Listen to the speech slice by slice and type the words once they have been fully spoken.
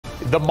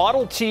The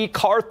Model T,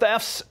 car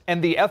thefts,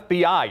 and the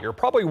FBI. You're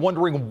probably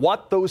wondering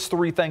what those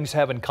three things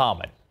have in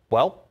common.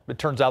 Well, it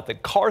turns out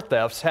that car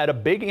thefts had a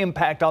big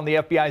impact on the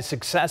FBI's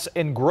success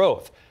and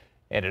growth.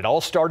 And it all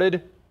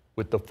started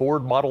with the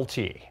Ford Model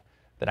T.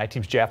 The Night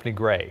Team's Japhanie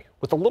Gray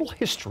with a little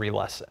history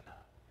lesson.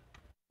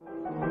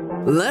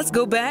 Let's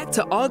go back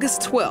to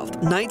August 12,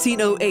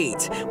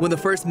 1908, when the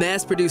first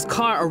mass-produced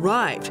car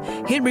arrived,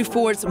 Henry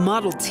Ford's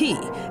Model T.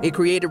 It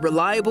created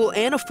reliable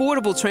and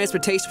affordable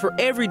transportation for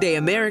everyday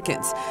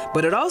Americans,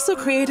 but it also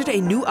created a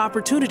new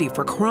opportunity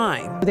for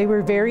crime. They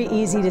were very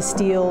easy to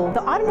steal.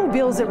 The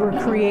automobiles that were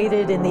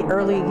created in the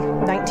early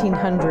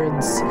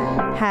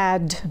 1900s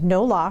had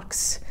no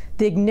locks.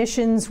 The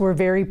ignitions were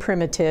very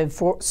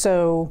primitive,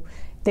 so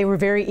they were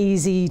very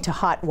easy to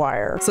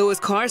hotwire. So as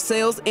car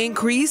sales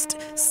increased,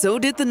 so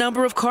did the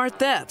number of car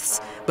thefts.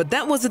 But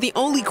that wasn't the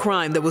only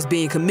crime that was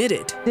being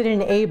committed. It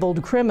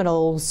enabled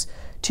criminals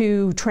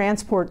to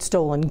transport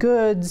stolen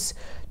goods,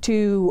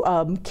 to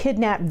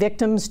kidnap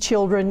victims,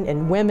 children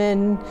and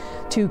women,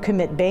 to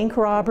commit bank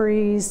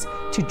robberies,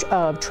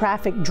 to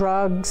traffic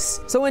drugs.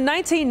 So in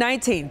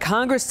 1919,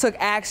 Congress took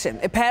action.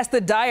 It passed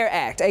the Dyer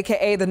Act,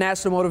 aka the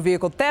National Motor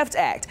Vehicle Theft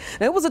Act.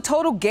 And it was a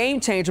total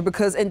game changer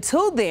because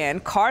until then,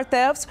 car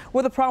thefts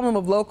were the problem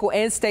of local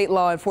and state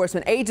law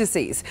enforcement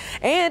agencies.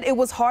 And it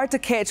was hard to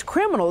catch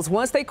criminals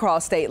once they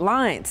crossed state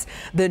lines.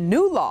 The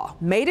new law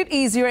made it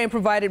easier and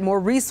provided more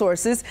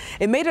resources.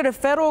 It made it a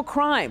federal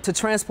crime to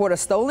transport a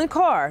stolen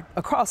car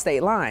across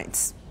state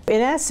lines. In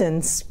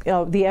essence,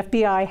 the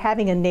FBI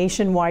having a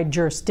nationwide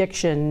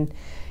jurisdiction,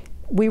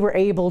 we were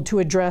able to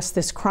address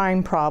this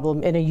crime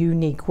problem in a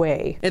unique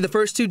way. In the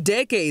first 2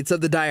 decades of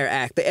the Dyer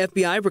Act, the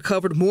FBI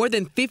recovered more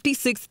than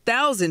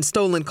 56,000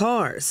 stolen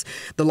cars.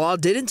 The law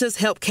didn't just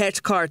help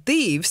catch car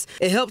thieves,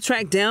 it helped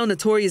track down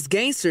notorious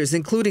gangsters,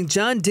 including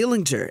John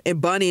Dillinger and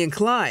Bonnie and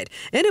Clyde,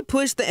 and it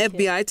pushed the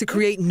FBI to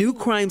create new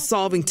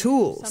crime-solving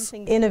tools.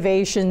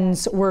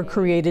 Innovations were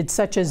created,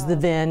 such as the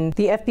VIN.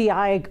 The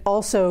FBI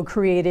also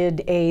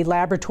created a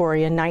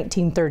laboratory in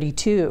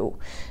 1932,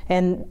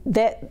 and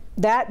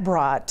that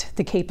brought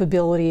the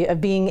capability of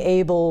being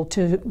able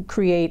to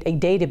create a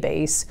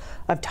database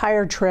of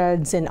tire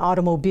treads and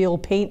automobile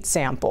paint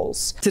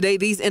samples. Today,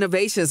 these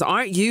innovations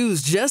aren't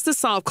used just to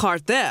solve car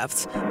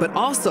thefts, but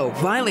also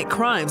violent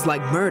crimes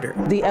like murder.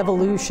 The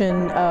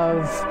evolution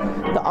of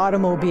the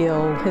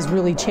automobile has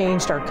really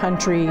changed our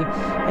country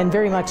and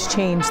very much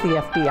changed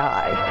the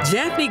FBI.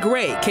 Japhanie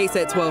Gray,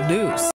 KSAT 12 News.